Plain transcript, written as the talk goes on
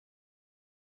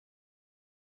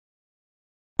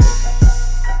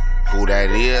that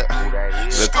is?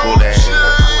 The Kodak.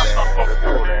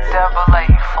 Double A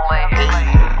flag.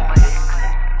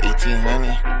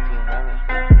 1800.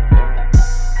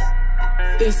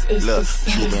 Look,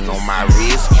 Cuban on my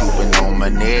wrist, Cuban on my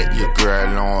neck. Your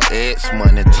girl on X,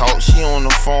 money talk, she on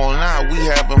the phone now. We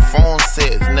having phone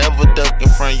sets, never ducking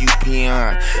from you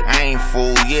peon. I ain't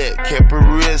fool yet, kept it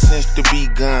real since the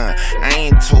begun. I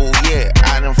ain't told yet,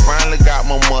 I done finally got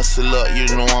my muscle up. You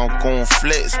know I'm gon'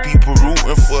 flex, people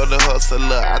rooting for the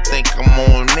hustler. I think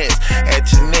I'm on next, at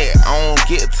your neck, I don't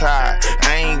get tired.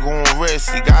 I ain't gon' rest,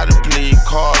 you gotta play your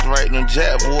cards right, them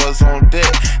jack boys on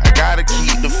deck. I gotta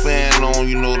keep the fan on,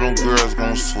 you know them girls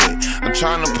gon' sweat. I'm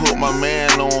tryna put my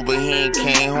man on, but he ain't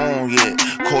came home yet.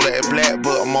 Kodak black,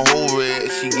 but my whole red.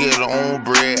 She get her own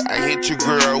bread. I hit your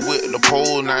girl with the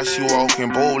pole, now she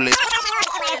walking bowling.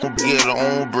 Get her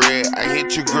own bread. I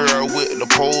hit your girl with the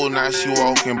pole, now she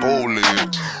walking bowling.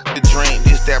 The drink,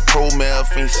 this that pro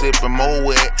meth, ain't sipping more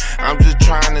wet. I'm just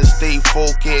trying to stay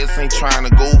focused, ain't trying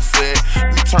to go fat.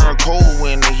 You turn cold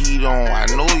when the heat on, I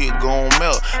know you're gon'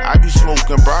 melt. I be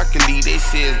smoking broccoli, they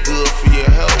say it's good for your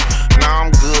health. Nah,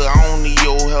 I'm good, I don't need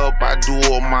your help, I do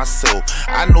all myself.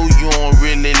 I know you don't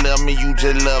really love me, you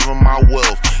just loving my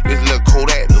wealth. It's Lil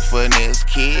Kodak, the funniest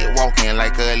kid, walking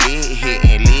like a lid,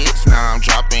 hitting lids. Now I'm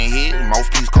dropping hits,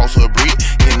 mouthpiece cost a brick.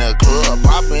 In the club,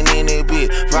 popping in that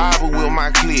bit, vibing with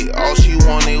my clique. All she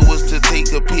wanted was to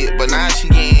take a pic, but now she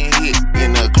getting hit.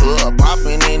 In the club,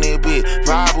 popping in that bit,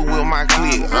 vibing with my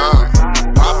clique.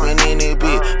 Popping in that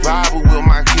bit, vibing with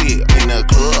my clique. In the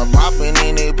club, popping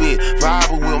in that bit,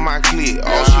 vibing with my clique.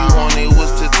 All she wanted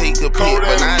was to take a pic,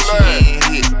 but now she getting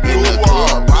hit. In the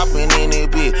club, popping in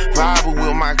that bit, vibing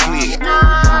with my clique.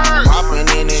 Popping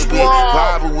in that bit,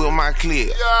 vibing with my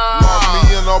clique. Lock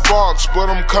me in a box, but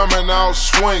I'm coming out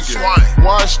swinging.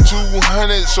 Watch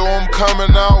 200, so I'm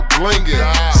coming out blinging.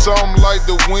 Something like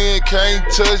the wind can't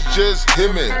touch, just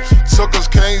hit me. Suckers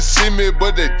can't see me,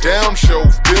 but they damn sure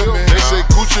feel me. They say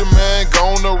Gucci man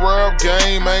gone, the rap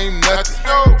game ain't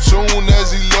nothing. Soon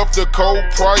as he left, the cold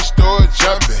price started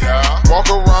jumping. Walk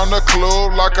around the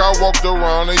club like I walked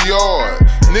around the yard.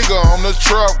 Nigga, I'm the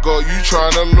trap girl, you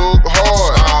tryna look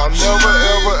hard. I'll never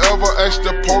ever ask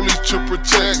the police to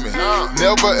protect me.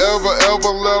 Never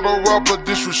ever let a rapper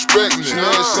disrespect me.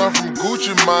 Now something from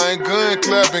Gucci, man, gun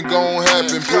clapping gon'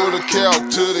 happen. Pull the cap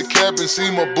to the cap and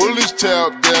see my bullets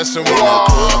tap dancing. In the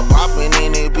club, popping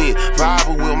in that bit,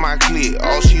 vibing with my clique.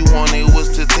 All she wanted was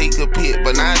to take a pic,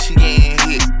 but now she getting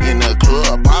hit. In the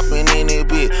club, popping in that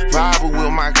bit, vibing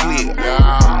with my clique.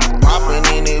 Popping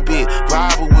in that bit,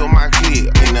 vibing with my clique.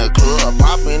 In the club,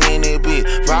 popping in that bit,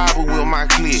 vibing with my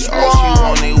clique. All she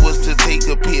wanted was to take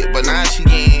a pic, but now she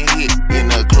getting hit. In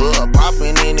the club,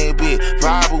 popping in that bit,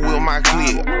 vibing with my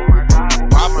clique.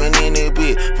 Popping in that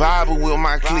bit, vibing with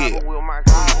my clique.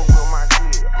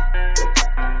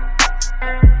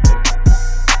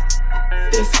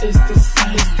 This is the